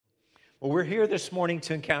Well, we're here this morning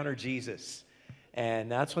to encounter Jesus.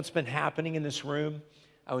 And that's what's been happening in this room.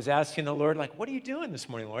 I was asking the Lord, like, what are you doing this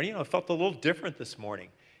morning, Lord? I felt a little different this morning.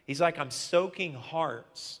 He's like, I'm soaking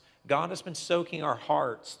hearts. God has been soaking our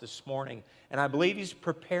hearts this morning. And I believe He's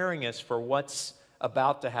preparing us for what's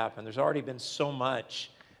about to happen. There's already been so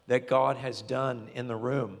much that God has done in the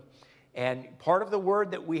room. And part of the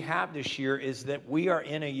word that we have this year is that we are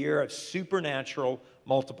in a year of supernatural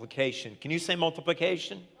multiplication. Can you say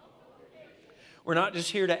multiplication? We're not just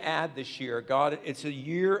here to add this year. God, it's a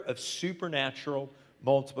year of supernatural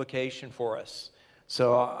multiplication for us.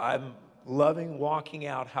 So I'm loving walking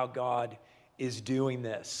out how God is doing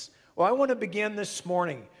this. Well, I want to begin this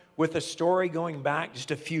morning with a story going back just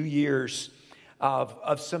a few years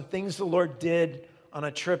of some things the Lord did on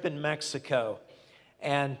a trip in Mexico.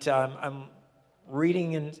 And I'm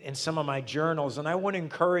reading in some of my journals, and I want to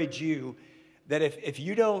encourage you that if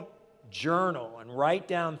you don't journal and write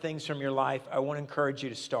down things from your life, I want to encourage you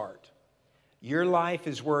to start. Your life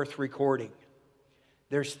is worth recording.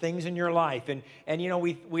 There's things in your life, and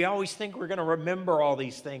we always think we're going to remember all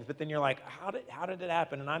these things, but then you're like, how did it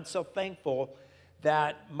happen? And I'm so thankful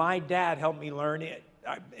that my dad helped me learn it.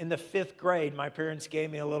 In the 5th grade, my parents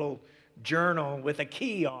gave me a little journal with a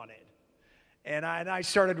key on it, and I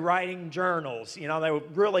started writing journals. They were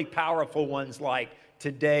really powerful ones, like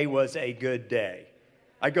today was a good day.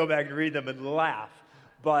 I go back and read them and laugh,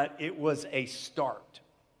 but it was a start.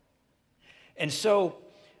 And so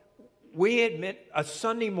a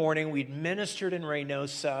Sunday morning, we'd ministered in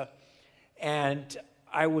Reynosa, and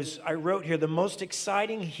I wrote here, the most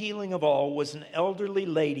exciting healing of all was an elderly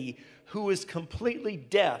lady who was completely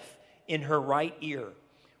deaf in her right ear.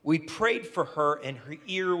 We prayed for her, and her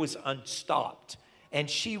ear was unstopped, and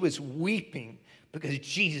she was weeping because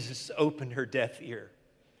Jesus opened her deaf ear.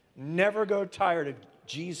 Never go tired of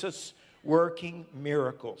Jesus working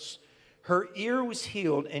miracles. Her ear was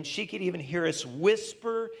healed, and she could even hear us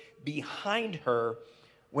whisper behind her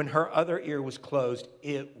when her other ear was closed.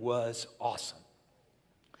 It was awesome.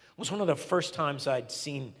 It was one of the first times I'd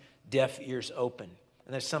seen deaf ears open,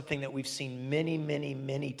 and that's something that we've seen many, many,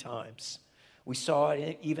 many times. We saw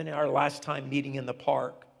it even in our last time meeting in the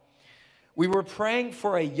park. We were praying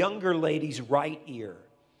for a younger lady's right ear,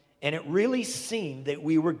 and it really seemed that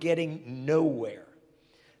we were getting nowhere.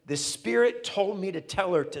 The Spirit told me to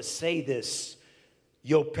tell her to say this,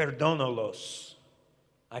 yo perdono-los,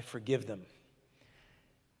 I forgive them.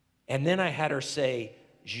 And then I had her say,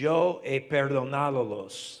 yo he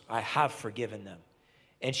perdonado-los, I have forgiven them.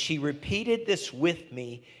 And she repeated this with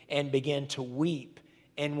me and began to weep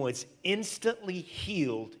and was instantly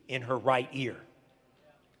healed in her right ear.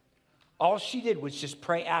 All she did was just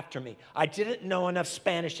pray after me. I didn't know enough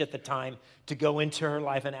Spanish at the time to go into her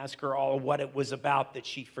life and ask her all what it was about that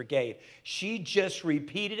she forgave. She just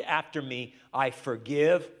repeated after me, I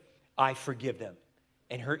forgive them.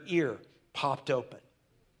 And her ear popped open.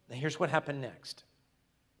 Now here's what happened next.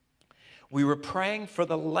 We were praying for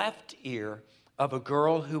the left ear of a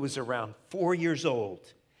girl who was around 4 years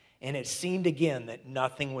old, and it seemed again that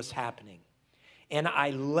nothing was happening. And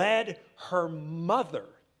I led her mother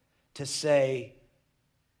to say,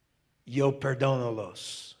 yo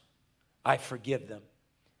perdono-los, I forgive them.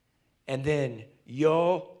 And then,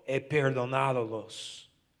 yo he perdonado-los,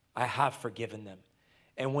 I have forgiven them.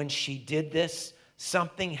 And when she did this,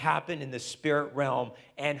 something happened in the spirit realm,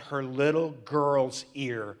 and her little girl's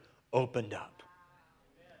ear opened up.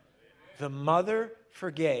 The mother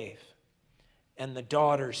forgave, and the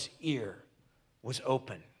daughter's ear was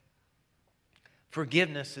open.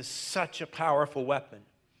 Forgiveness is such a powerful weapon.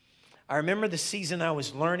 I remember the season I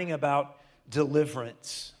was learning about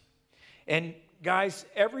deliverance. And guys,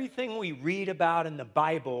 everything we read about in the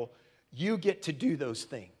Bible, you get to do those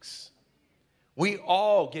things. We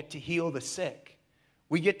all get to heal the sick.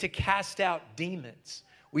 We get to cast out demons.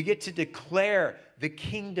 We get to declare the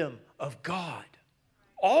kingdom of God.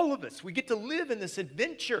 All of us, we get to live in this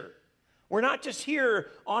adventure. We're not just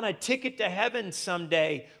here on a ticket to heaven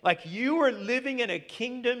someday. Like, you are living in a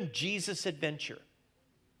kingdom Jesus adventure.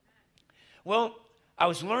 Well, I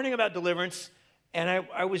was learning about deliverance, and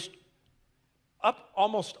I was up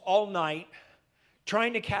almost all night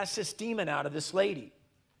trying to cast this demon out of this lady.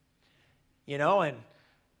 And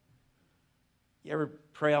you ever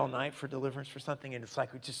pray all night for deliverance for something, and it's like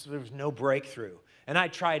there was no breakthrough. And I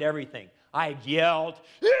tried everything. I yelled,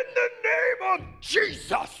 in the name of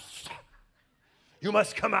Jesus, you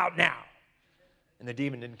must come out now. And the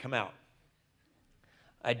demon didn't come out.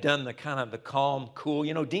 I'd done the kind of the calm, cool,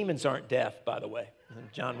 demons aren't deaf, by the way.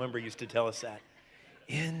 John Wimber used to tell us that.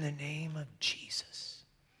 In the name of Jesus,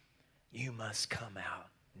 you must come out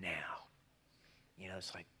now.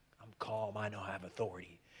 It's like, I'm calm. I know I have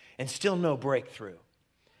authority. And still no breakthrough.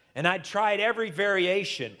 And I'd tried every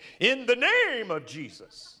variation. In the name of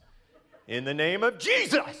Jesus. In the name of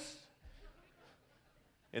Jesus.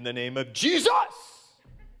 In the name of Jesus.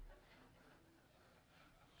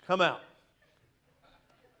 Come out.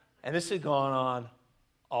 And this had gone on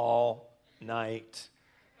all night.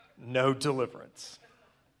 No deliverance.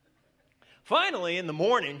 Finally, in the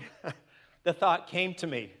morning, the thought came to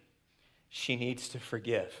me. She needs to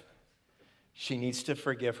forgive. She needs to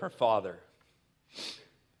forgive her father.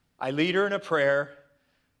 I lead her in a prayer.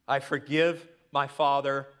 I forgive my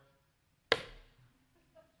father.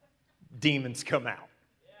 Demons come out.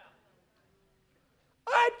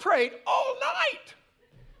 I'd prayed all night.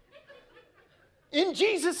 In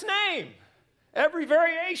Jesus' name. Every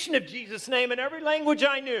variation of Jesus' name in every language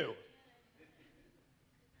I knew.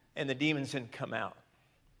 And the demons didn't come out.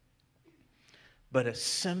 But a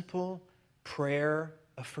simple prayer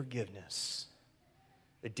of forgiveness.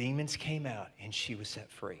 The demons came out and she was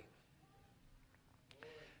set free.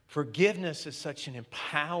 Forgiveness is such a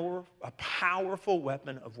powerful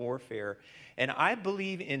weapon of warfare. And I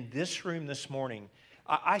believe in this room this morning,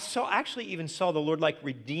 I actually even saw the Lord like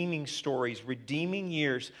redeeming stories, redeeming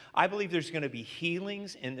years. I believe there's going to be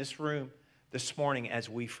healings in this room this morning as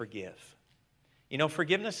we forgive. You know,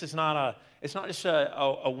 forgiveness is it's not just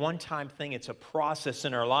a one-time thing. It's a process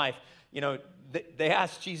in our life. You know, they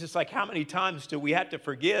asked Jesus, like, how many times do we have to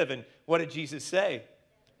forgive? And what did Jesus say?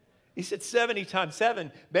 He said 70 times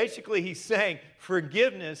 7. Basically, he's saying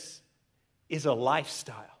forgiveness is a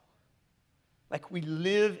lifestyle. Like we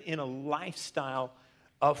live in a lifestyle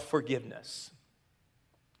of forgiveness.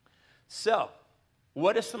 So,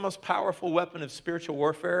 what is the most powerful weapon of spiritual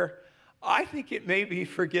warfare? I think it may be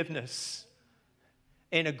forgiveness.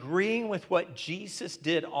 And agreeing with what Jesus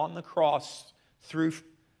did on the cross through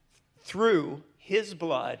his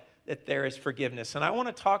blood, that there is forgiveness. And I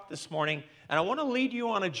want to talk this morning, and I want to lead you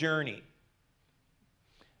on a journey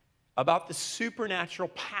about the supernatural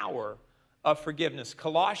power of forgiveness.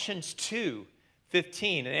 Colossians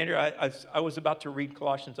 2:15. And Andrew, I was about to read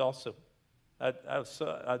Colossians also.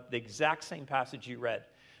 The exact same passage you read.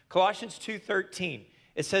 Colossians 2:13.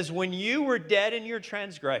 It says, when you were dead in your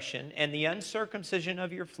transgression and the uncircumcision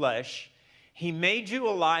of your flesh, he made you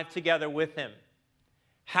alive together with him,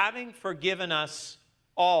 having forgiven us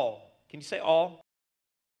all. Can you say all?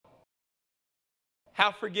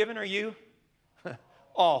 How forgiven are you?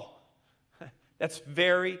 All. That's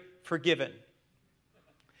very forgiven.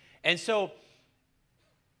 And so,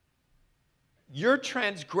 your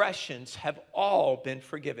transgressions have all been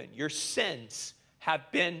forgiven. Your sins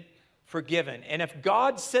have been forgiven. And if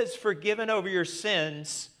God says forgiven over your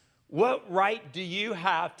sins, what right do you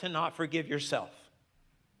have to not forgive yourself?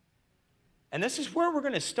 And this is where we're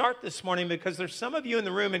going to start this morning, because there's some of you in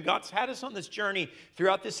the room, and God's had us on this journey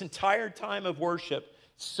throughout this entire time of worship,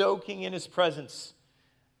 soaking in his presence.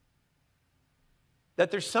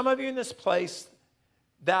 That there's some of you in this place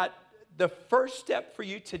that the first step for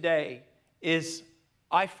you today is,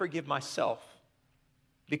 I forgive myself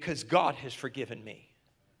because God has forgiven me.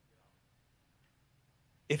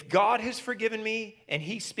 If God has forgiven me and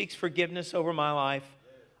he speaks forgiveness over my life,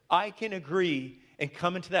 I can agree and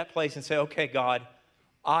come into that place and say, okay, God,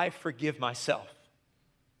 I forgive myself.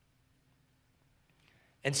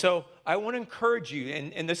 And so I want to encourage you,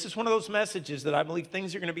 and this is one of those messages that I believe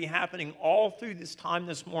things are going to be happening all through this time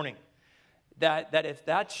this morning, that if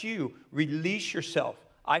that's you, release yourself.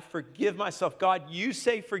 I forgive myself. God, you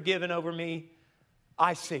say forgiven over me.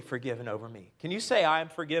 I say forgiven over me. Can you say I am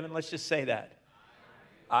forgiven? Let's just say that.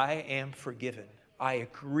 I am forgiven. I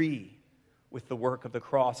agree with the work of the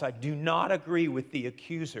cross. I do not agree with the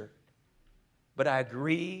accuser, but I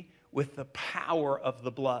agree with the power of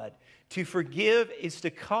the blood. To forgive is to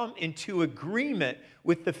come into agreement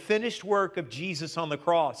with the finished work of Jesus on the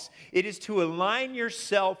cross. It is to align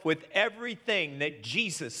yourself with everything that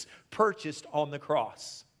Jesus purchased on the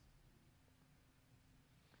cross.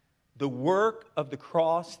 The work of the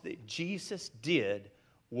cross that Jesus did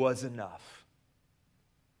was enough.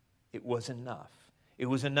 It was enough. It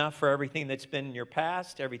was enough for everything that's been in your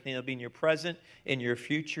past, everything that'll be in your present, in your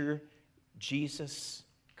future. Jesus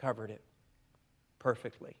covered it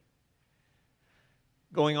perfectly.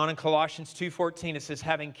 Going on in Colossians 2:14, it says,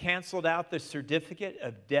 having canceled out the certificate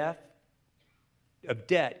of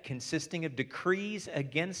debt consisting of decrees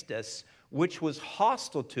against us, which was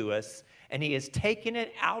hostile to us, and he has taken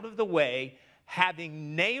it out of the way,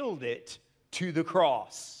 having nailed it to the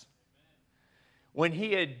cross. When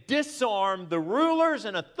he had disarmed the rulers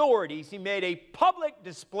and authorities, he made a public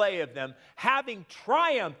display of them, having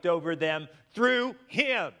triumphed over them through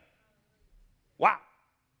him. Wow.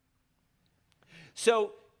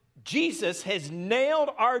 So Jesus has nailed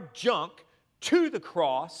our junk to the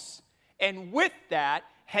cross, and with that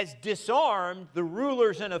has disarmed the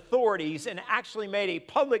rulers and authorities and actually made a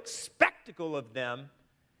public spectacle of them,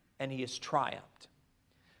 and he has triumphed.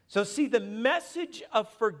 So see, the message of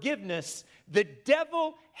forgiveness, the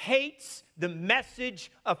devil hates the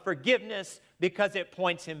message of forgiveness because it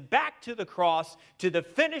points him back to the cross, to the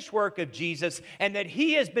finished work of Jesus, and that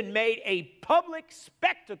he has been made a public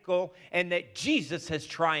spectacle and that Jesus has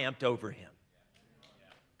triumphed over him.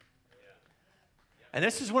 And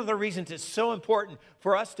this is one of the reasons it's so important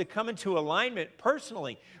for us to come into alignment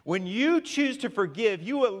personally. When you choose to forgive,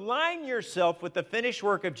 you align yourself with the finished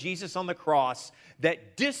work of Jesus on the cross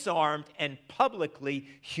that disarmed and publicly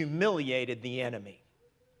humiliated the enemy.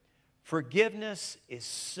 Forgiveness is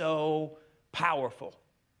so powerful.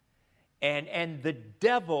 And the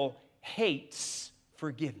devil hates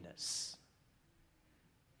forgiveness.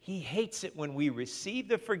 He hates it when we receive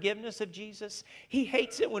the forgiveness of Jesus. He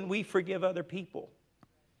hates it when we forgive other people,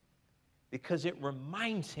 because it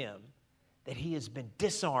reminds him that he has been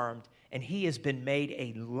disarmed and he has been made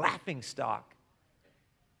a laughingstock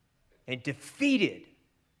and defeated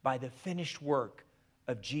by the finished work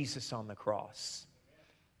of Jesus on the cross.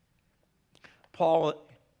 Paul,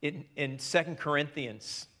 in 2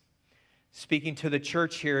 Corinthians, speaking to the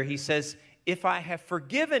church here, he says, if I have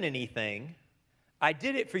forgiven anything, I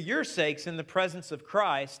did it for your sakes in the presence of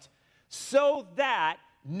Christ, so that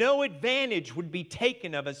no advantage would be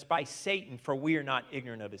taken of us by Satan, for we are not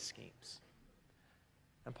ignorant of his schemes.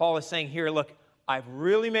 And Paul is saying here, look, I've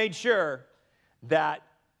really made sure that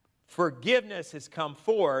forgiveness has come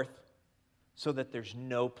forth so that there's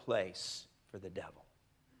no place for the devil.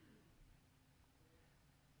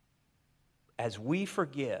 As we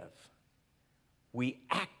forgive, we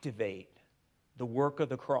activate the work of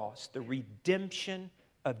the cross, the redemption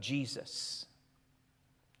of Jesus,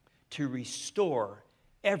 to restore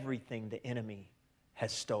everything the enemy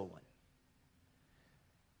has stolen.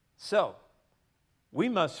 So, we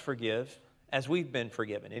must forgive as we've been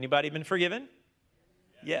forgiven. Anybody been forgiven?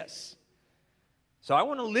 Yes. So I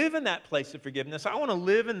want to live in that place of forgiveness. I want to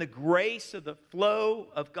live in the grace of the flow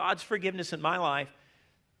of God's forgiveness in my life.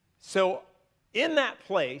 So in that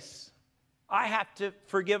place, I have to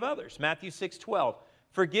forgive others. Matthew 6:12.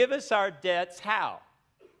 Forgive us our debts, how?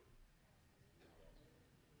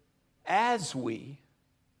 As we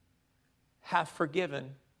have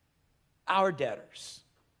forgiven our debtors.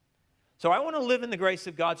 So I want to live in the grace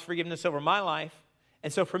of God's forgiveness over my life.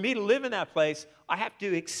 And so for me to live in that place, I have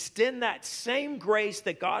to extend that same grace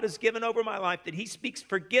that God has given over my life, that he speaks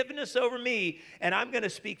forgiveness over me, and I'm going to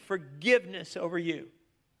speak forgiveness over you.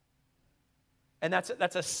 And that's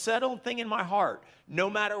a settled thing in my heart, no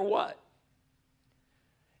matter what.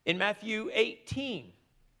 In Matthew 18,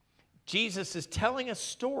 Jesus is telling a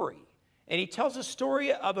story. And he tells a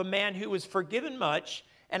story of a man who was forgiven much,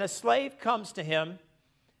 and a slave comes to him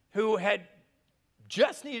who had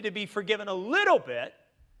just needed to be forgiven a little bit.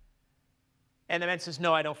 And the man says,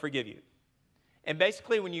 no, I don't forgive you. And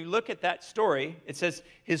basically, when you look at that story, it says,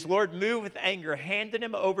 his Lord, moved with anger, handed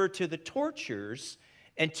him over to the torturers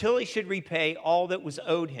until he should repay all that was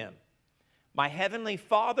owed him. My heavenly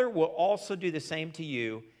Father will also do the same to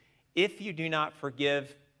you if you do not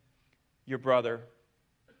forgive your brother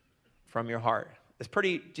from your heart.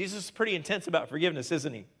 Jesus is pretty intense about forgiveness,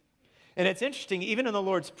 isn't he? And it's interesting, even in the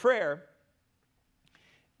Lord's Prayer,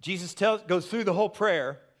 Jesus goes through the whole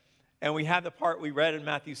prayer, and we have the part we read in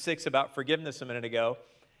Matthew 6 about forgiveness a minute ago,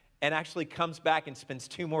 and actually comes back and spends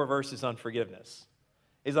 2 more verses on forgiveness.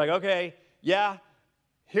 He's like, okay, yeah,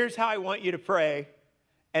 here's how I want you to pray.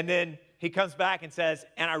 And then he comes back and says,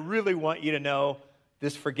 and I really want you to know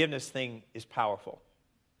this forgiveness thing is powerful.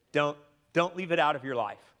 Don't leave it out of your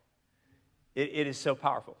life. It is so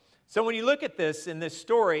powerful. So when you look at this, in this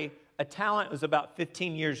story, a talent was about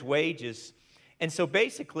 15 years' wages. And so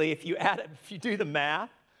basically, if you do the math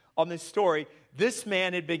on this story, this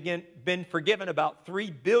man had been forgiven about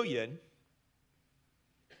 $3 billion,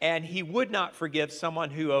 and he would not forgive someone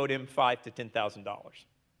who owed him $5,000 to $10,000.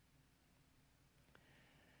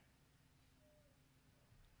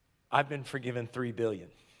 I've been forgiven $3 billion,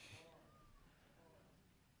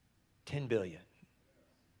 $10 billion.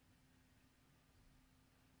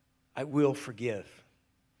 I will forgive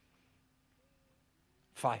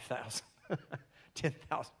 5,000,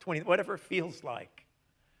 10,000, 20, whatever it feels like.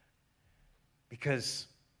 Because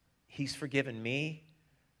he's forgiven me,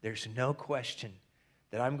 there's no question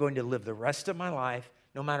that I'm going to live the rest of my life,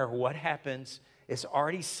 no matter what happens. It's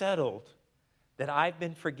already settled that I've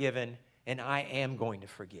been forgiven and I am going to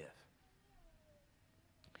forgive.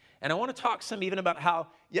 And I want to talk some even about how,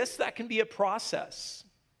 yes, that can be a process,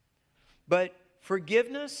 but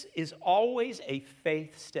forgiveness is always a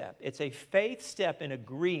faith step. It's a faith step in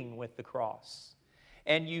agreeing with the cross.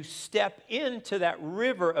 And you step into that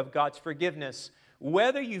river of God's forgiveness,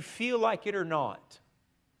 whether you feel like it or not.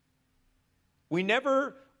 We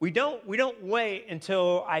don't wait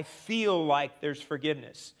until I feel like there's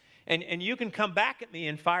forgiveness. And you can come back at me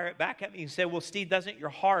and fire it back at me and say, well, Steve, doesn't your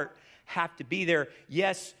heart have to be there?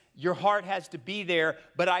 Yes, your heart has to be there,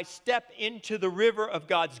 but I step into the river of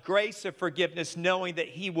God's grace of forgiveness knowing that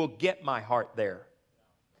He will get my heart there.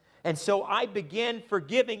 And so I begin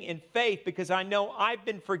forgiving in faith because I know I've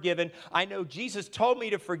been forgiven. I know Jesus told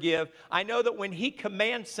me to forgive. I know that when He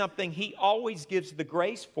commands something, He always gives the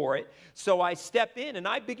grace for it. So I step in and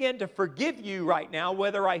I begin to forgive you right now,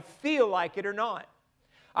 whether I feel like it or not.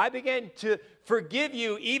 I begin to forgive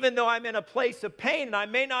you even though I'm in a place of pain and I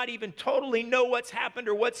may not even totally know what's happened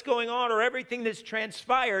or what's going on or everything that's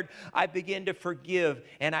transpired. I begin to forgive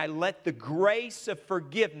and I let the grace of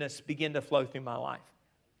forgiveness begin to flow through my life.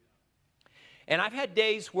 And I've had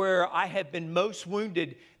days where I have been most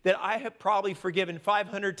wounded that I have probably forgiven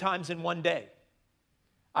 500 times in one day.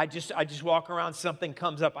 I just walk around, something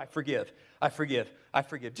comes up, I forgive, I forgive, I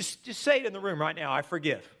forgive. Just say it in the room right now, I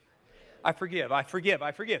forgive. I forgive, I forgive,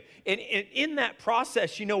 I forgive. And in that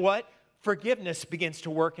process, you know what? Forgiveness begins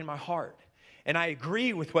to work in my heart. And I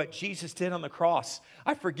agree with what Jesus did on the cross.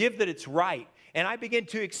 I forgive that it's right. And I begin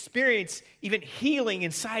to experience even healing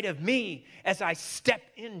inside of me as I step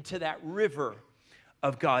into that river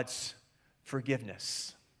of God's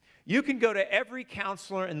forgiveness. You can go to every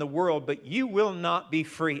counselor in the world, but you will not be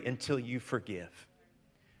free until you forgive.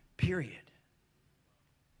 Period.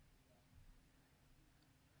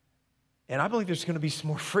 And I believe there's going to be some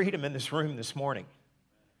more freedom in this room this morning.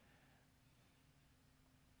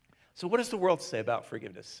 So what does the world say about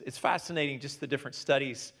forgiveness? It's fascinating, just the different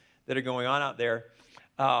studies that are going on out there.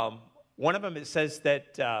 One of them, it says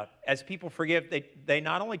that as people forgive, they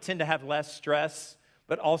not only tend to have less stress,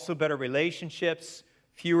 but also better relationships,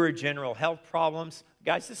 fewer general health problems.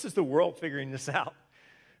 Guys, this is the world figuring this out.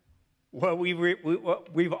 What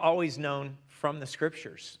we've always known from the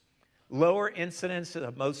Scriptures. Lower incidence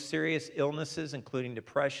of most serious illnesses, including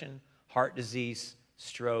depression, heart disease,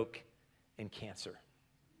 stroke, and cancer.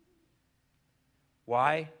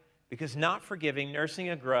 Why? Because not forgiving, nursing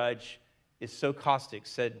a grudge is so caustic,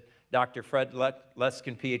 said Dr. Fred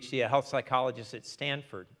Luskin, PhD, a health psychologist at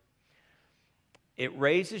Stanford. It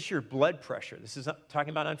raises your blood pressure. This is talking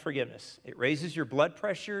about unforgiveness. It raises your blood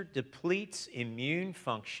pressure, depletes immune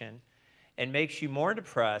function, and makes you more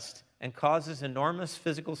depressed and causes enormous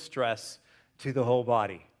physical stress to the whole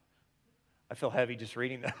body. I feel heavy just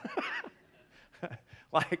reading that.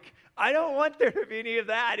 Like, I don't want there to be any of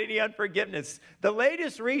that, any unforgiveness. The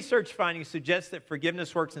latest research findings suggest that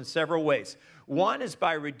forgiveness works in several ways. One is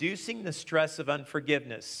by reducing the stress of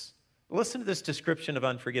unforgiveness. Listen to this description of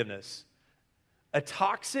unforgiveness. A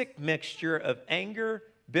toxic mixture of anger,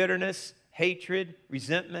 bitterness, hatred,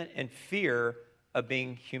 resentment, and fear of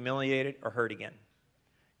being humiliated or hurt again.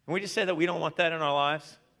 Can we just say that we don't want that in our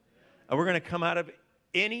lives? And we're going to come out of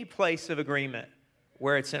any place of agreement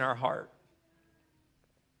where it's in our heart.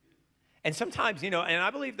 And sometimes, and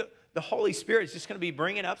I believe that the Holy Spirit is just going to be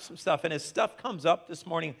bringing up some stuff. And as stuff comes up this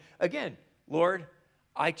morning, again, Lord,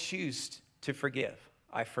 I choose to forgive.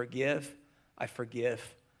 I forgive, I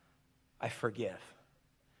forgive, I forgive.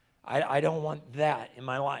 I don't want that in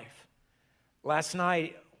my life. Last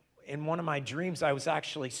night, in one of my dreams, I was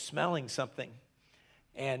actually smelling something.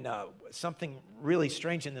 And something really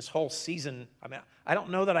strange in this whole season. I mean, I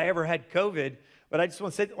don't know that I ever had COVID, but I just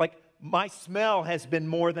want to say, like, my smell has been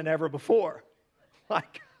more than ever before.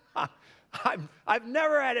 Like, I've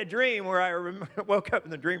never had a dream where I woke up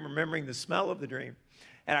in the dream remembering the smell of the dream.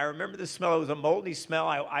 And I remember the smell. It was a moldy smell.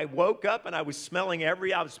 I woke up and I was smelling I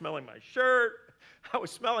was smelling my shirt. I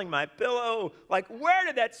was smelling my pillow. Like, where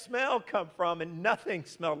did that smell come from? And nothing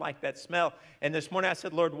smelled like that smell. And this morning I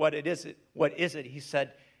said, Lord, what is it? What is it? He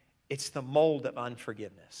said, it's the mold of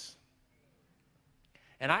unforgiveness.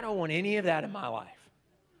 And I don't want any of that in my life.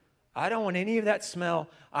 I don't want any of that smell.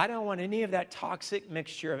 I don't want any of that toxic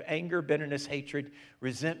mixture of anger, bitterness, hatred,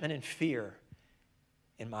 resentment, and fear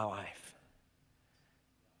in my life.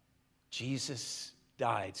 Jesus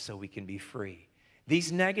died so we can be free.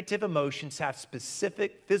 These negative emotions have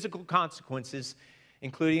specific physical consequences,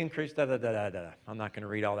 including I'm not going to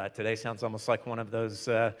read all that today. Sounds almost like one of those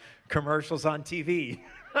commercials on TV.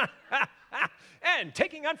 And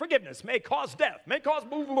taking unforgiveness may cause death, may cause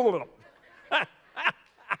blah, blah, blah, blah.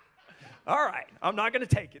 All right, I'm not going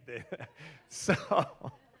to take it then.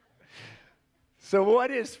 So what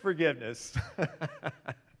is forgiveness?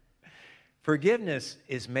 Forgiveness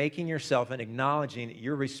is making yourself and acknowledging that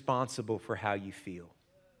you're responsible for how you feel.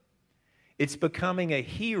 It's becoming a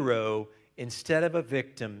hero instead of a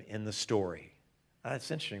victim in the story. That's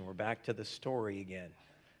interesting. We're back to the story again.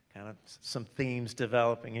 Kind of some themes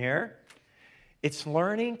developing here. It's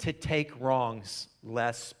learning to take wrongs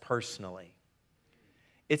less personally.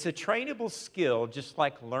 It's a trainable skill, just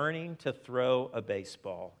like learning to throw a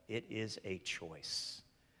baseball. It is a choice.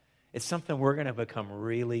 It's something we're going to become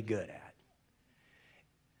really good at.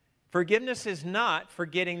 Forgiveness is not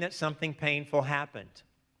forgetting that something painful happened.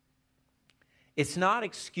 It's not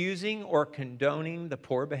excusing or condoning the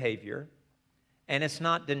poor behavior, and it's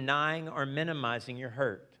not denying or minimizing your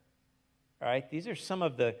hurt. All right? These are some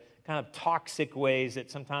of the kind of toxic ways that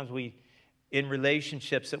sometimes we, in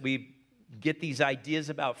relationships, that we get these ideas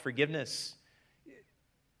about forgiveness.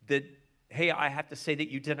 That, hey, I have to say that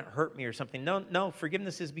you didn't hurt me or something. No,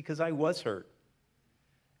 forgiveness is because I was hurt.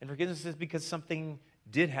 And forgiveness is because something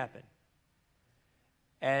did happen.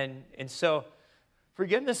 And so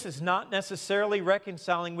forgiveness is not necessarily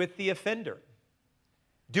reconciling with the offender.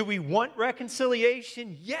 Do we want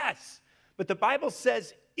reconciliation? Yes. But the Bible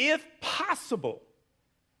says, if possible,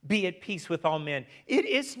 be at peace with all men. It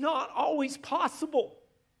is not always possible.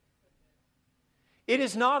 It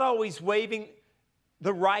is not always waiving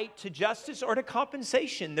the right to justice or to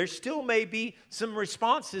compensation. There still may be some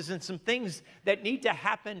responses and some things that need to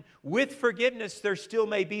happen with forgiveness. There still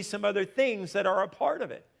may be some other things that are a part of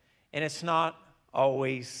it. And it's not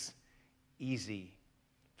always easy.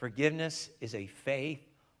 Forgiveness is a faith,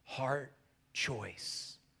 heart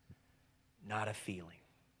choice, not a feeling.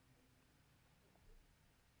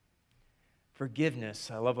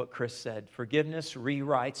 Forgiveness, I love what Chris said, forgiveness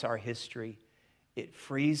rewrites our history. It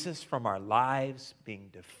frees us from our lives being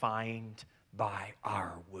defined by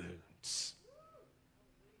our wounds.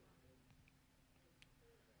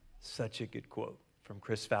 Such a good quote from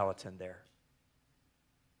Chris Valentin there.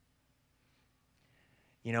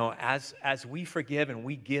 You know, as we forgive and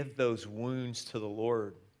we give those wounds to the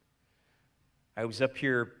Lord. I was up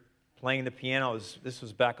here playing the piano. This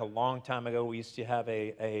was back a long time ago. We used to have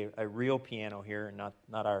a real piano here, and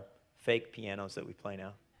not our fake pianos that we play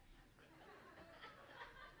now.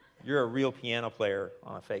 You're a real piano player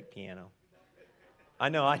on a fake piano. I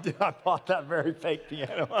know, I do. I bought that very fake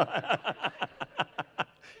piano.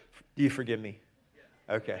 Do you forgive me?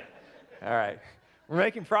 Okay. All right. We're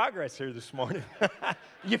making progress here this morning.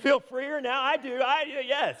 You feel freer now? I do,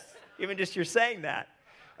 yes. Even just you're saying that.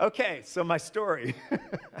 Okay, so my story.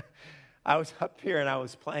 I was up here and I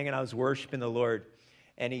was playing and I was worshiping the Lord.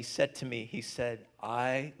 And he said to me, he said,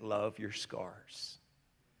 I love your scars.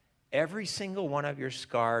 Every single one of your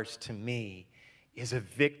scars to me is a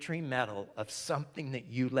victory medal of something that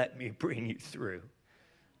you let me bring you through.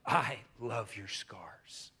 I love your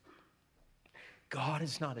scars. God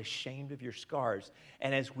is not ashamed of your scars.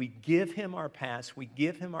 And as we give him our past, we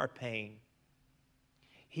give him our pain,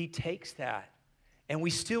 he takes that and we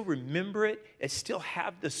still remember it and still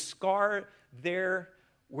have the scar there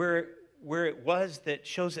where it was that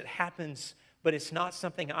shows it happens, but it's not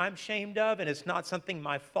something I'm ashamed of and it's not something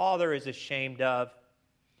my father is ashamed of.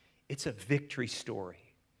 It's a victory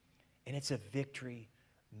story and it's a victory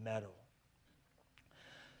medal.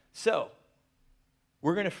 So,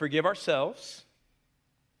 we're going to forgive ourselves,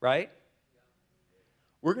 right?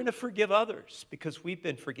 We're going to forgive others because we've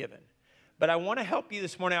been forgiven. But I want to help you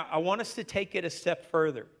this morning. I want us to take it a step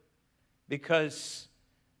further because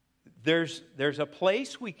there's a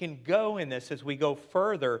place we can go in this as we go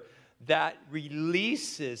further that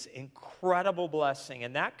releases incredible blessing.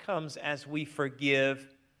 And that comes as we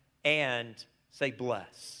forgive and say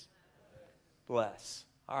bless. Bless.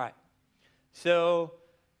 All right. So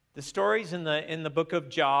the story's in the book of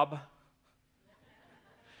Job.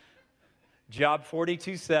 Job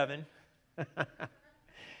 42:7.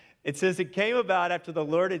 It says, it came about after the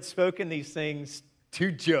Lord had spoken these things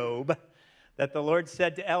to Job that the Lord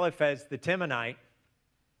said to Eliphaz the Temanite,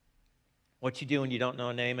 what you do when you don't know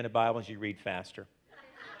a name in the Bible is you read faster.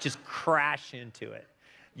 Just crash into it.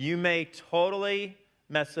 You may totally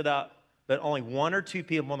mess it up, but only one or two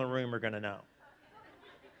people in the room are going to know.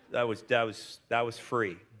 That was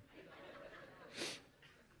free.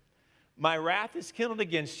 My wrath is kindled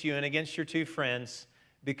against you and against your two friends,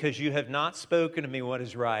 because you have not spoken to me what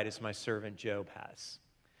is right, as my servant Job has.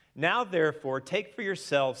 Now, therefore, take for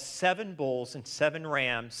yourselves 7 bulls and 7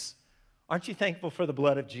 rams. Aren't you thankful for the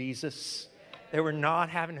blood of Jesus? That we're not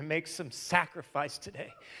having to make some sacrifice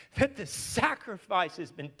today. That the sacrifice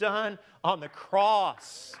has been done on the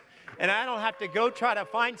cross. And I don't have to go try to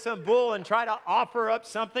find some bull and try to offer up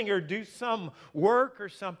something or do some work or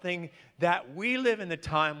something. That we live in the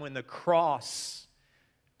time when the cross,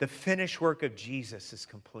 the finished work of Jesus, is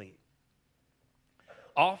complete.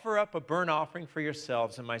 Offer up a burnt offering for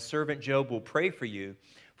yourselves, and my servant Job will pray for you.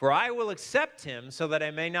 For I will accept him, so that I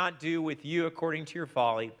may not do with you according to your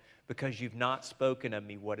folly, because you've not spoken of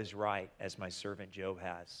me what is right, as my servant Job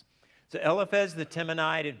has. So Eliphaz the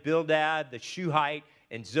Temanite, and Bildad the Shuhite,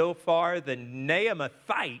 and Zophar the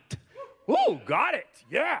Naamathite, got it,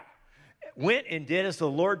 yeah, went and did as the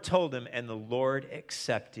Lord told him, and the Lord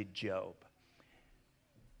accepted Job.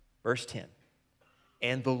 Verse 10,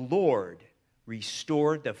 and the Lord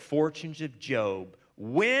restored the fortunes of Job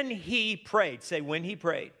when he prayed. Say, when he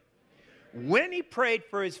prayed. When he prayed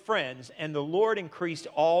for his friends, and the Lord increased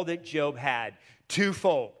all that Job had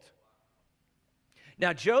twofold.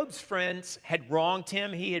 Now, Job's friends had wronged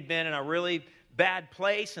him. He had been in a really bad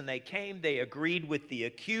place, and they agreed with the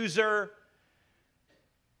accuser.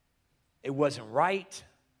 It wasn't right.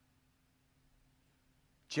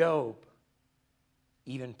 Job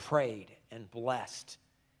even prayed and blessed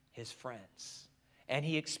his friends. And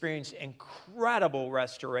he experienced incredible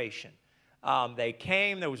restoration. They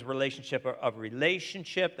came, there was a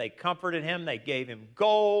relationship. They comforted him, they gave him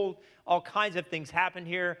gold. All kinds of things happened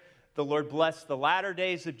here. The Lord blessed the latter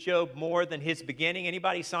days of Job more than his beginning.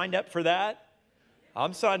 Anybody signed up for that?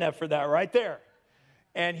 I'm signed up for that right there.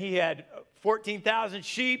 And he had 14,000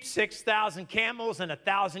 sheep, 6,000 camels, and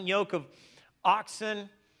 1,000 yoke of oxen,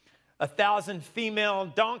 1,000 female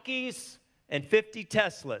donkeys, and 50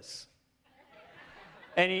 Teslas.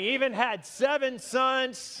 And he even had 7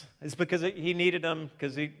 sons. It's because he needed them,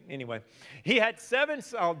 anyway. He had 7,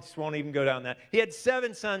 I just won't even go down that. He had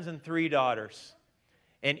 7 sons and 3 daughters.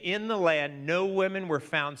 And in the land, no women were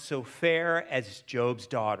found so fair as Job's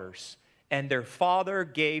daughters. And their father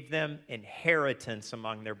gave them inheritance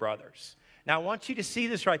among their brothers. Now, I want you to see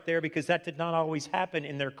this right there, because that did not always happen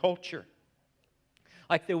in their culture.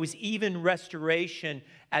 Like, there was even restoration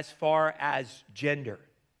as far as gender.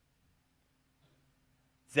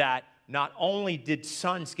 That not only did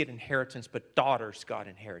sons get inheritance, but daughters got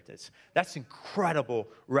inheritance. That's incredible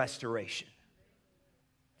restoration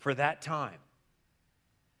for that time.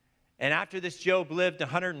 And after this, Job lived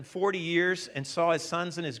 140 years and saw his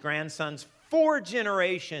sons and his grandsons 4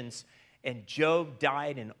 generations. And Job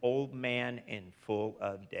died an old man and full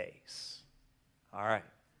of days. All right.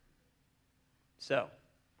 So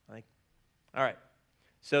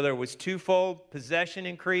there was twofold possession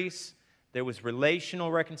increase. There was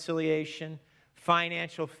relational reconciliation,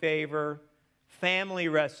 financial favor, family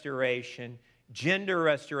restoration, gender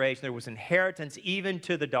restoration. There was inheritance even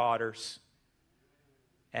to the daughters.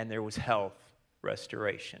 And there was health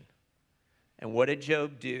restoration. And what did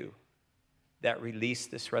Job do that released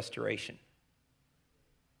this restoration?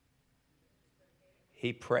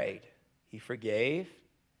 He prayed, he forgave,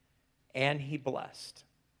 and he blessed.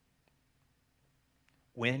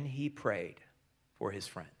 When he prayed for his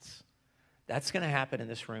friends. That's going to happen in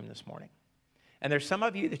this room this morning. And there's some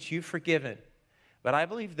of you that you've forgiven, but I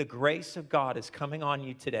believe the grace of God is coming on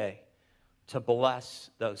you today to bless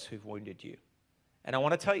those who've wounded you. And I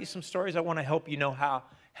want to tell you some stories. I want to help you know how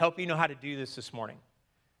to do this morning.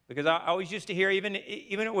 Because I always used to hear, even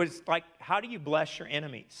it was like, how do you bless your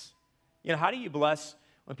enemies? You know, how do you bless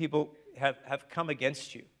when people have come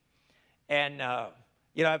against you? And,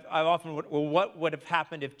 I've often, what would have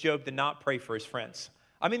happened if Job did not pray for his friends?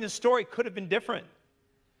 I mean, the story could have been different.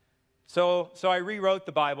 So I rewrote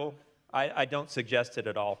the Bible. I don't suggest it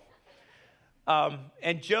at all.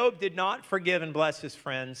 And Job did not forgive and bless his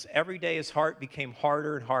friends. Every day his heart became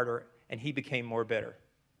harder and harder, and he became more bitter.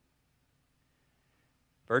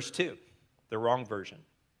 Verse 2, the wrong version.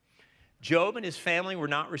 Job and his family were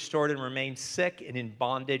not restored and remained sick and in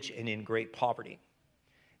bondage and in great poverty.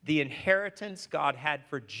 The inheritance God had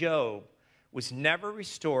for Job was never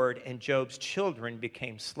restored, and Job's children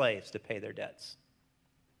became slaves to pay their debts.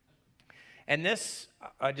 And this,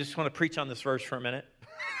 I just want to preach on this verse for a minute.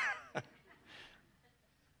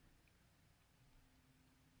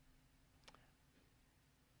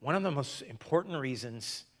 One of the most important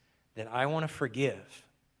reasons that I want to forgive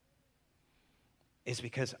is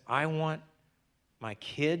because I want my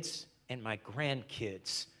kids and my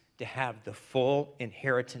grandkids to have the full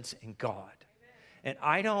inheritance in God. And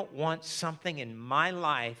I don't want something in my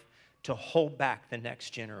life to hold back the next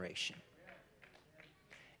generation.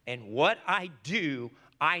 And what I do,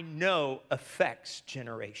 I know affects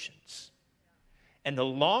generations. And the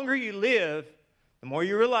longer you live, the more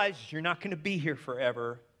you realize you're not going to be here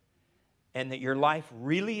forever, and that your life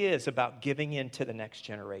really is about giving in to the next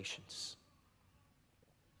generations.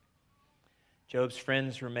 Job's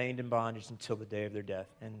friends remained in bondage until the day of their death.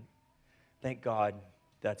 And thank God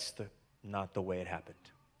that's not the way it happened.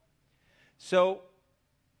 So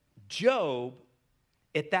Job,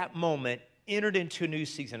 at that moment, entered into a new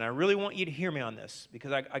season. I really want you to hear me on this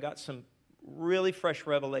because I got some really fresh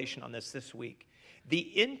revelation on this week. The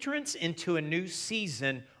entrance into a new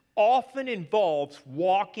season often involves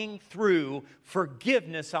walking through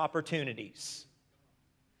forgiveness opportunities.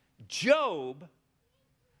 Job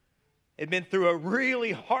had been through a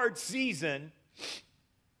really hard season,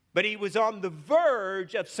 but he was on the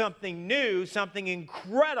verge of something new, something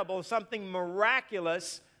incredible, something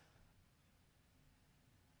miraculous.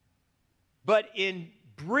 But in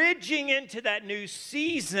bridging into that new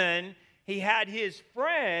season, he had his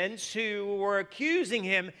friends who were accusing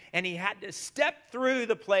him, and he had to step through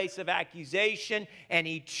the place of accusation, and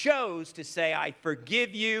he chose to say, I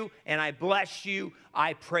forgive you, and I bless you,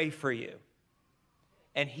 I pray for you.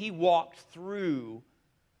 And he walked through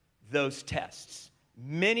those tests.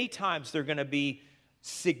 Many times there are going to be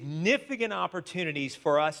significant opportunities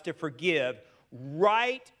for us to forgive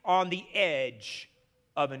right on the edge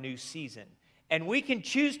of a new season. And we can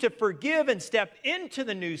choose to forgive and step into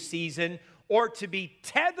the new season, or to be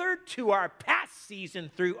tethered to our past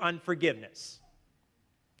season through unforgiveness.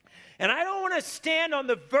 And I don't want to stand on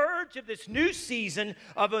the verge of this new season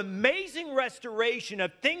of amazing restoration,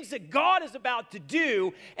 of things that God is about to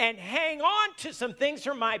do, and hang on to some things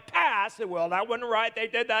from my past that, well, that wasn't right, they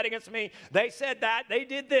did that against me, they said that, they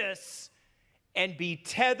did this, and be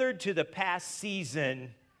tethered to the past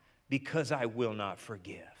season because I will not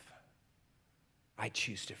forgive. I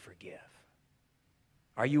choose to forgive.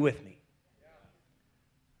 Are you with me?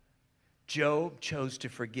 Job chose to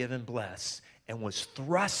forgive and bless and was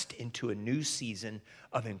thrust into a new season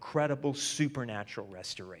of incredible supernatural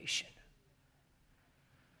restoration.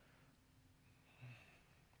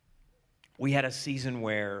 We had a season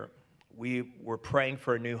where we were praying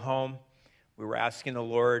for a new home. We were asking the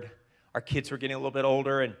Lord. Our kids were getting a little bit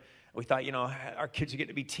older, and we thought, our kids are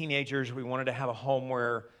getting to be teenagers. We wanted to have a home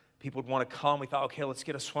where people would want to come. We thought, okay, let's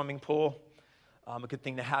get a swimming pool. A good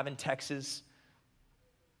thing to have in Texas.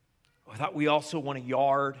 I thought we also want a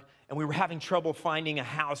yard. And we were having trouble finding a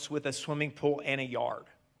house with a swimming pool and a yard.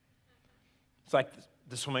 It's like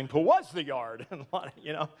the swimming pool was the yard,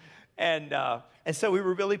 And so we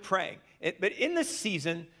were really praying. But in this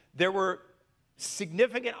season, there were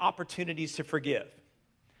significant opportunities to forgive.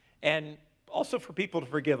 And also for people to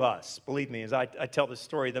forgive us. Believe me, as I tell this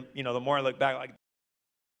story, the more I look back,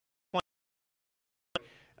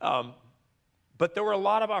 but there were a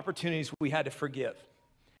lot of opportunities we had to forgive.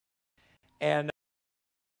 And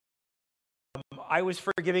I was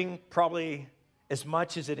forgiving probably as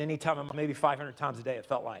much as at any time, maybe 500 times a day, it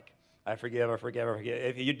felt like. I forgive, I forgive, I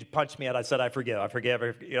forgive. If you punched me out, I said, I forgive, I forgive.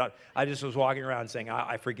 I just was walking around saying,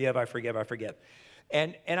 I forgive, I forgive, I forgive.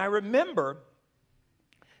 And I remember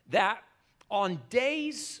that on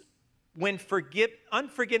days when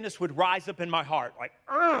unforgiveness would rise up in my heart, like,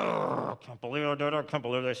 I can't believe I did it, I can't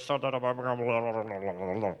believe they said that about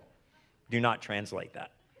me. Do not translate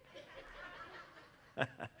that.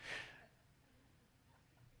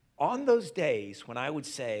 On those days when I would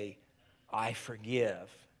say, I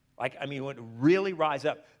forgive, it would really rise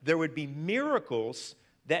up, there would be miracles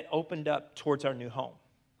that opened up towards our new home.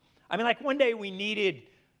 One day we needed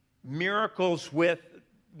miracles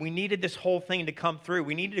we needed this whole thing to come through.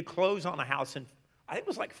 We needed to close on a house in, I think it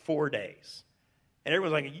was like 4 days. And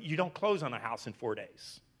everyone was like, you don't close on a house in 4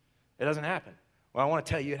 days. It doesn't happen. Well, I want to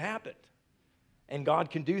tell you it happened. And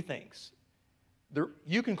God can do things.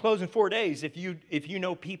 You can close in 4 days if you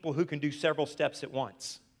know people who can do several steps at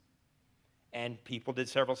once. And people did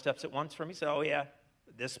several steps at once for me. So, oh yeah,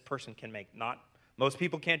 this person can most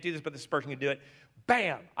people can't do this, but this person can do it.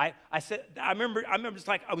 Bam! I remember just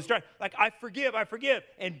like I was trying, like I forgive,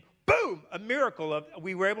 and boom, a miracle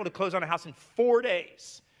we were able to close on a house in 4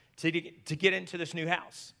 days to get into this new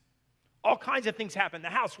house. All kinds of things happened. The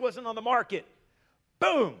house wasn't on the market.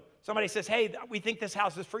 Boom! Somebody says, hey, we think this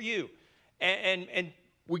house is for you. And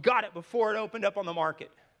we got it before it opened up on the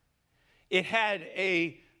market. It had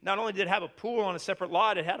not only did it have a pool on a separate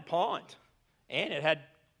lot, it had a pond. And it had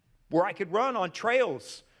where I could run on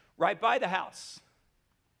trails right by the house.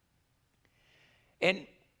 And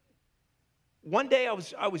one day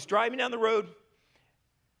I was driving down the road,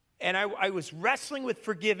 and I was wrestling with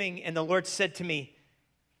forgiving, and the Lord said to me,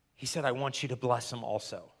 He said, I want you to bless them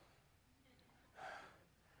also.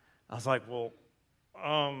 I was like, well,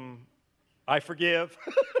 I forgive.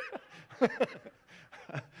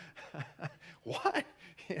 What?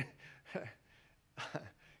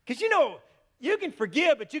 Because you can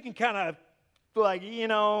forgive, but you can kind of like,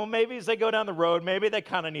 maybe as they go down the road, maybe they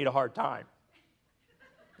kind of need a hard time.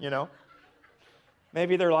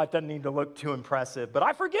 Maybe their life doesn't need to look too impressive, but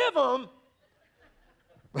I forgive them.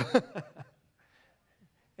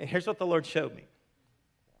 And here's what the Lord showed me.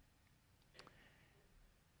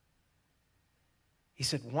 He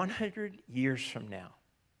said, 100 years from now,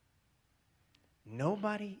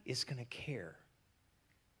 nobody is going to care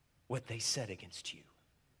what they said against you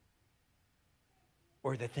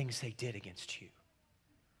or the things they did against you.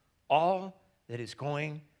 All that is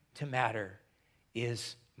going to matter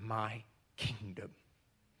is my kingdom.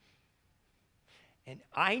 And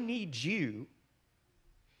I need you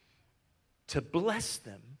to bless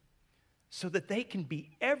them so that they can be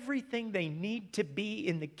everything they need to be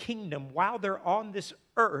in the kingdom while they're on this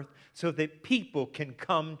earth so that people can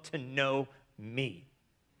come to know me.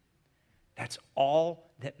 That's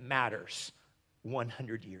all that matters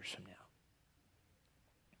 100 years from now.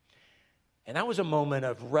 And that was a moment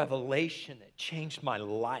of revelation that changed my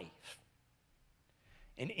life.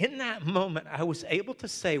 And in that moment, I was able to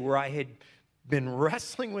say, where I had been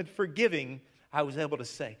wrestling with forgiving, I was able to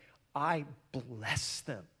say, I bless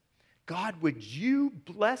them. God, would you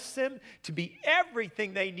bless them to be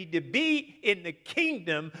everything they need to be in the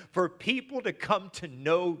kingdom for people to come to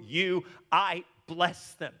know you? I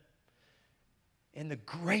bless them. And the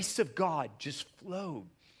grace of God just flowed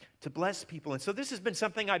to bless people. And so this has been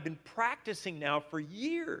something I've been practicing now for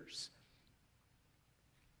years.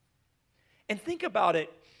 And think about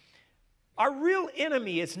it. Our real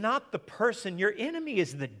enemy is not the person. Your enemy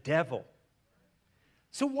is the devil.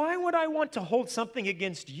 So why would I want to hold something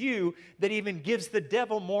against you that even gives the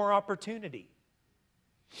devil more opportunity?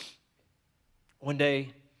 One day,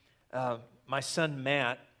 my son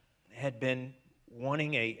Matt had been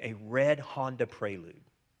wanting a red Honda Prelude.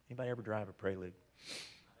 Anybody ever drive a Prelude?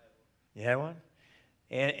 You had one?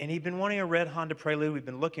 And he'd been wanting a red Honda Prelude. We've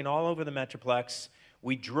been looking all over the Metroplex.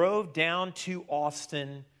 We drove down to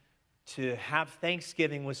Austin to have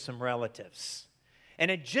Thanksgiving with some relatives. And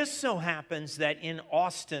it just so happens that in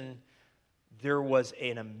Austin, there was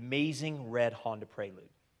an amazing red Honda Prelude.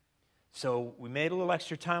 So we made a little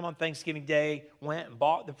extra time on Thanksgiving Day, went and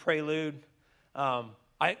bought the Prelude.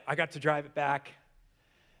 I got to drive it back.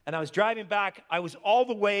 And I was driving back. I was all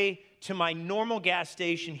the way to my normal gas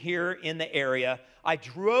station here in the area. I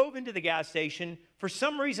drove into the gas station. For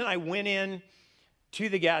some reason, I went in to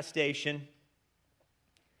the gas station,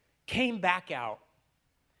 came back out,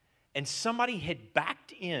 and somebody had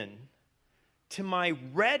backed in to my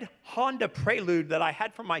red Honda Prelude that I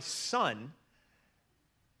had for my son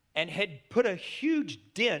and had put a huge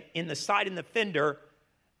dent in the side and the fender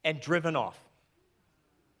and driven off.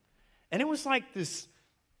 And it was like this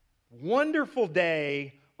wonderful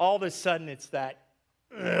day. All of a sudden, it's that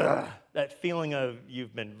feeling of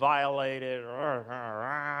you've been violated.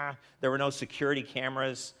 There were no security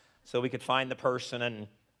cameras, so we could find the person and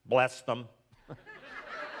bless them.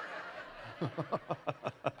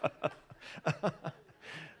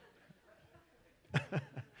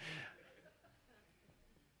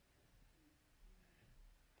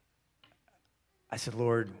 I said,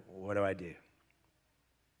 Lord, what do I do?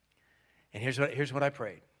 And here's what I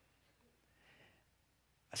prayed.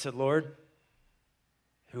 I said, Lord,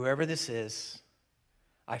 whoever this is,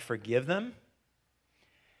 I forgive them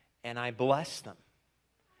and I bless them.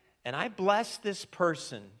 And I bless this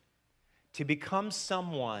person to become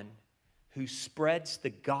someone who spreads the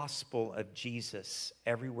gospel of Jesus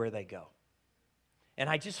everywhere they go. And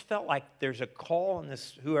I just felt like there's a call on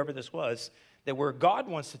this, whoever this was, that where God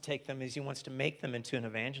wants to take them is he wants to make them into an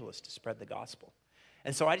evangelist to spread the gospel.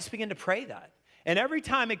 And so I just began to pray that. And every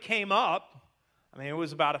time it came up, it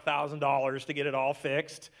was about $1,000 to get it all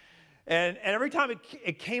fixed. And every time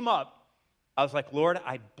it came up, I was like, Lord,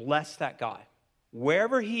 I bless that guy.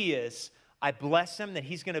 Wherever he is, I bless him that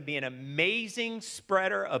he's going to be an amazing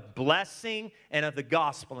spreader of blessing and of the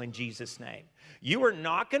gospel in Jesus' name. You are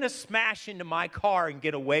not going to smash into my car and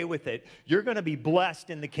get away with it. You're going to be blessed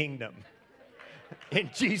in the kingdom. In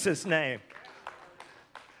Jesus' name.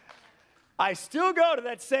 I still go to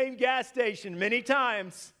that same gas station many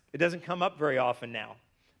times. It doesn't come up very often now.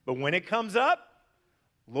 But when it comes up,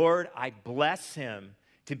 Lord, I bless him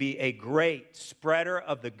to be a great spreader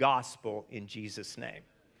of the gospel in Jesus' name.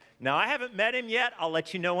 Now, I haven't met him yet. I'll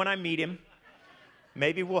let you know when I meet him.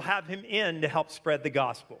 Maybe we'll have him in to help spread the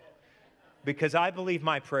gospel, because I believe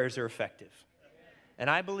my prayers are effective. And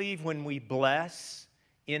I believe when we bless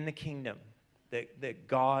in the kingdom, that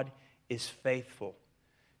God is faithful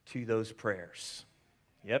to those prayers.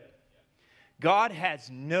 Yep. God has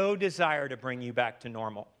no desire to bring you back to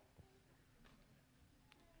normal.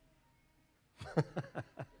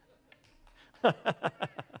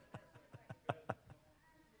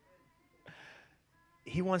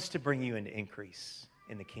 He wants to bring you an increase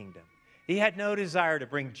in the kingdom. He had no desire to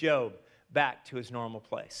bring Job back to his normal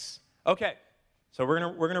place. Okay, so we're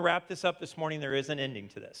gonna wrap this up this morning. There is an ending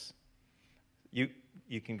to this. You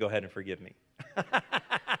can go ahead and forgive me.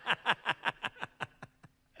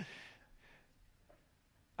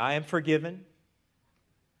 I am forgiven,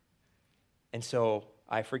 and so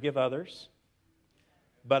I forgive others.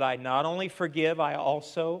 But I not only forgive, I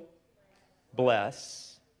also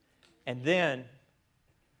bless. And then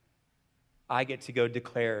I get to go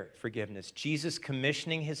declare forgiveness. Jesus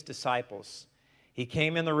commissioning his disciples. He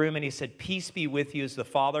came in the room and he said, "Peace be with you. As the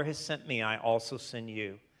Father has sent me, I also send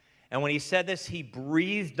you." And when he said this, he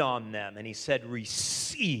breathed on them and he said,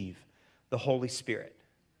 "Receive the Holy Spirit."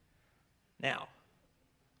 Now,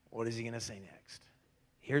 what is he going to say next?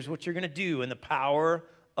 Here's what you're going to do in the power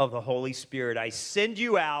of the Holy Spirit. I send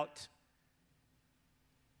you out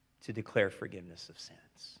to declare forgiveness of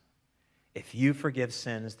sins. If you forgive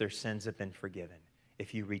sins, their sins have been forgiven.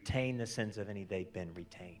 If you retain the sins of any, they've been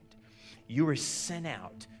retained. You are sent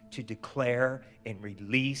out to declare and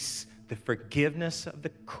release the forgiveness of the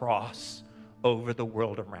cross over the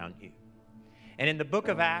world around you. And in the book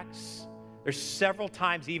of Acts, there's several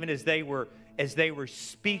times, even as they were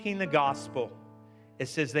speaking the gospel, it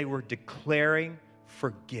says they were declaring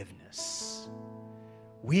forgiveness.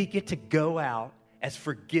 We get to go out as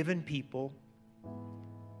forgiven people,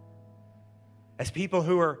 as people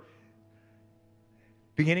who are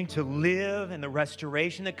beginning to live in the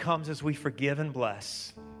restoration that comes as we forgive and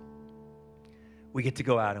bless. We get to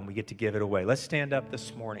go out and we get to give it away. Let's stand up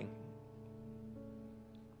this morning.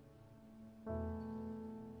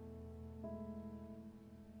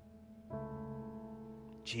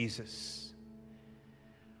 Jesus.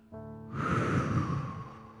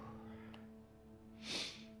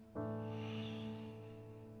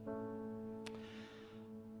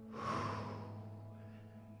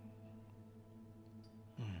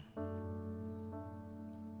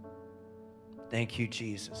 Thank you,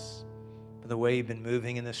 Jesus, for the way you've been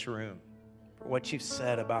moving in this room, for what you've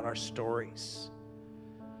said about our stories.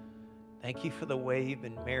 Thank you for the way you've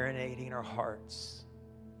been marinating our hearts.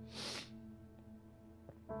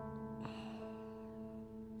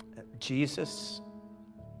 Jesus,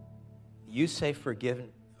 you say forgiven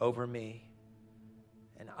over me,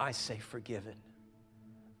 and I say forgiven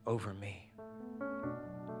over me.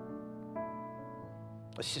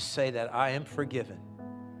 Let's just say that I am forgiven.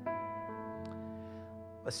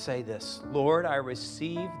 Let's say this: Lord, I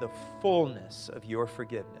receive the fullness of your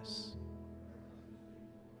forgiveness.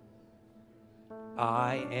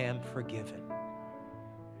 I am forgiven.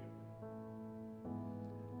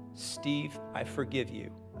 Steve, I forgive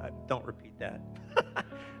you. Don't repeat that.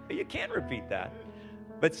 You can't repeat that.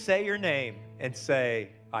 But say your name and say,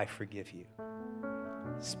 I forgive you.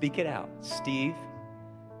 Speak it out. Steve,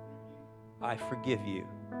 I forgive you.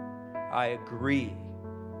 I agree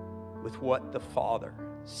with what the Father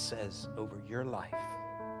says over your life.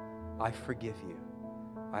 I forgive you.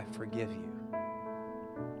 I forgive you.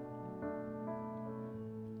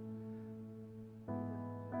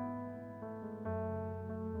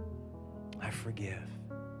 I forgive.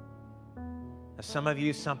 Now, some of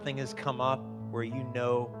you, something has come up where you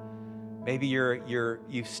know maybe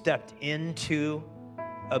you've stepped into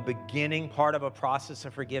a beginning part of a process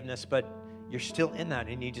of forgiveness, but you're still in that,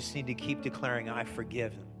 and you just need to keep declaring, I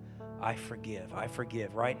forgive them. I forgive. I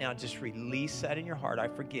forgive. Right now, just release that in your heart. I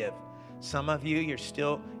forgive. Some of you,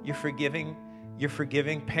 you're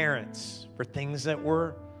forgiving parents for things that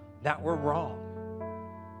were wrong.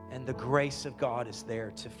 And the grace of God is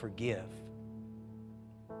there to forgive.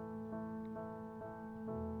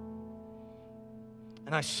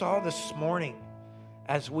 And I saw this morning,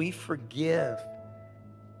 as we forgive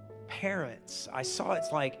parents, I saw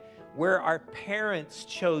it's like where our parents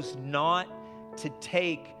chose not to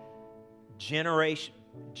take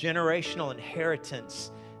generational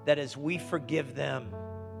inheritance, that as we forgive them,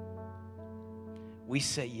 we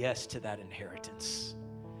say yes to that inheritance.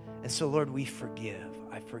 And so, Lord, we forgive.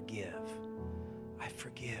 I forgive. I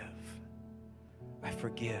forgive. I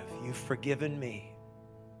forgive. You've forgiven me.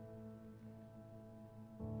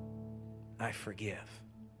 I forgive.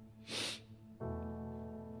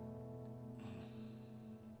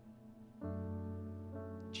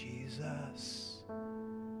 Jesus.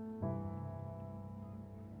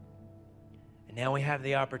 And now we have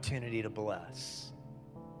the opportunity to bless.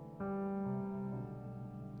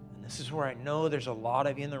 And this is where I know there's a lot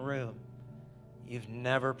of you in the room. You've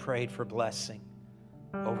never prayed for blessing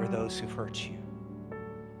over those who've hurt you.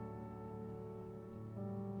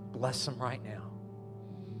 Bless them right now.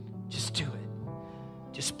 Just do it.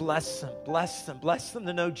 Just bless them, bless them, bless them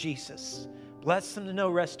to know Jesus. Bless them to know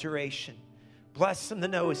restoration. Bless them to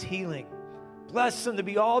know His healing. Bless them to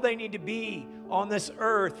be all they need to be on this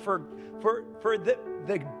earth for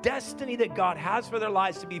the destiny that God has for their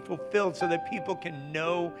lives to be fulfilled so that people can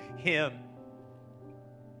know Him.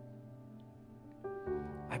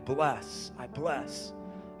 I bless, I bless,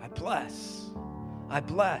 I bless, I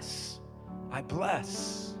bless, I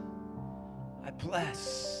bless, I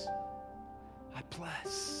bless, I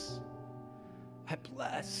bless, I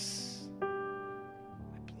bless,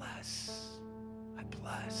 I bless, I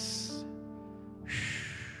bless.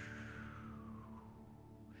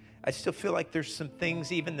 I still feel like there's some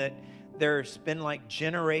things even that there's been like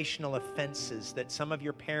generational offenses that some of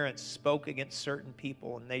your parents spoke against certain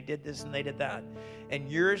people and they did this and they did that.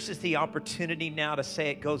 And yours is the opportunity now to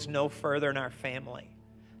say it goes no further in our family.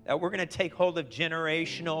 That we're going to take hold of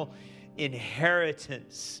generational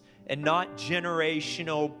inheritance and not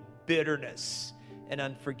generational bitterness and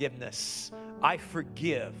unforgiveness. I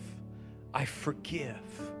forgive. I forgive.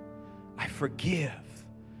 I forgive.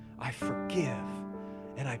 I forgive.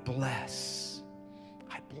 And I bless.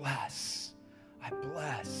 I bless. I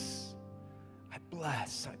bless. I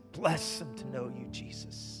bless. I bless them to know you,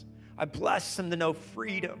 Jesus. I bless them to know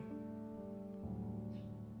freedom.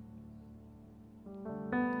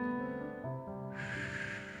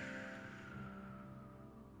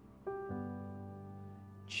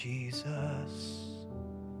 Jesus.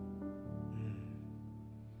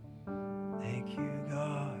 Thank you,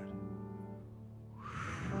 God.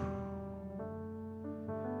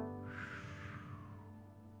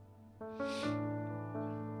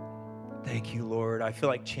 Thank you, Lord. I feel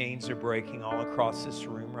like chains are breaking all across this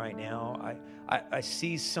room right now. I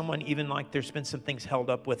see someone, even like there's been some things held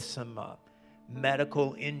up with some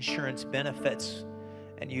medical insurance benefits,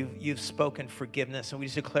 and you've spoken forgiveness, and we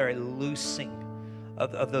just declare a loosing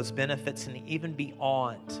of those benefits and even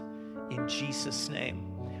beyond in Jesus' name.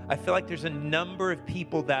 I feel like there's a number of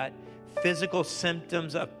people that physical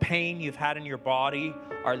symptoms of pain you've had in your body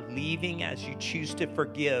are leaving as you choose to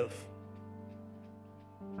forgive.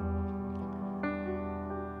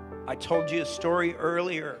 I told you a story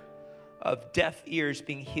earlier of deaf ears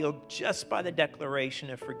being healed just by the declaration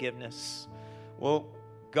of forgiveness. Well,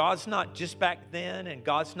 God's not just back then, and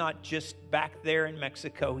God's not just back there in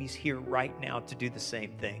Mexico. He's here right now to do the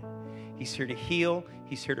same thing. He's here to heal.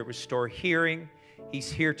 He's here to restore hearing. He's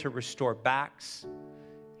here to restore backs.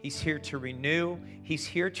 He's here to renew. He's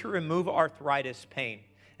here to remove arthritis pain.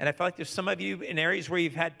 And I feel like there's some of you in areas where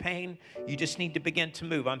you've had pain, you just need to begin to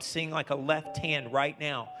move. I'm seeing like a left hand right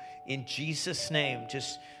now. In Jesus' name,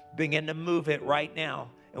 just begin to move it right now.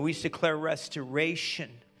 And we declare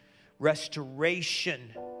restoration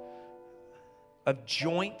of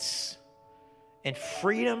joints and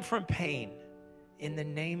freedom from pain in the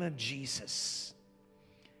name of Jesus.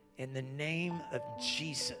 In the name of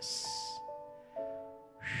Jesus.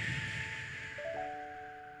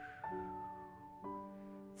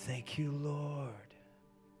 Thank you, Lord.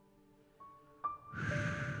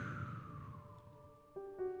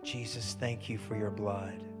 Jesus, thank you for your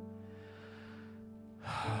blood.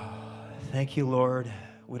 Thank you, Lord.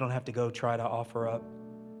 We don't have to go try to offer up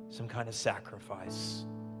some kind of sacrifice.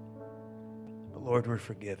 But Lord, we're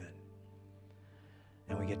forgiven.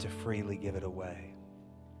 And we get to freely give it away.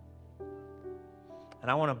 And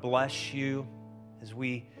I want to bless you as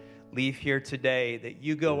we leave here today, that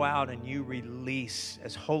you go out and you release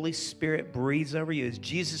as Holy Spirit breathes over you, as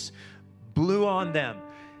Jesus blew on them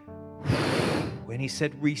when He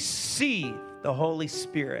said, receive the Holy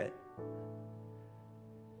Spirit,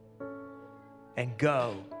 and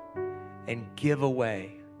go and give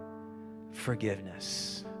away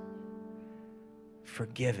forgiveness.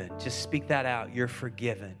 Forgiven. Just speak that out. You're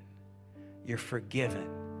forgiven. You're forgiven.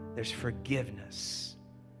 There's forgiveness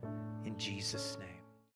in Jesus' name.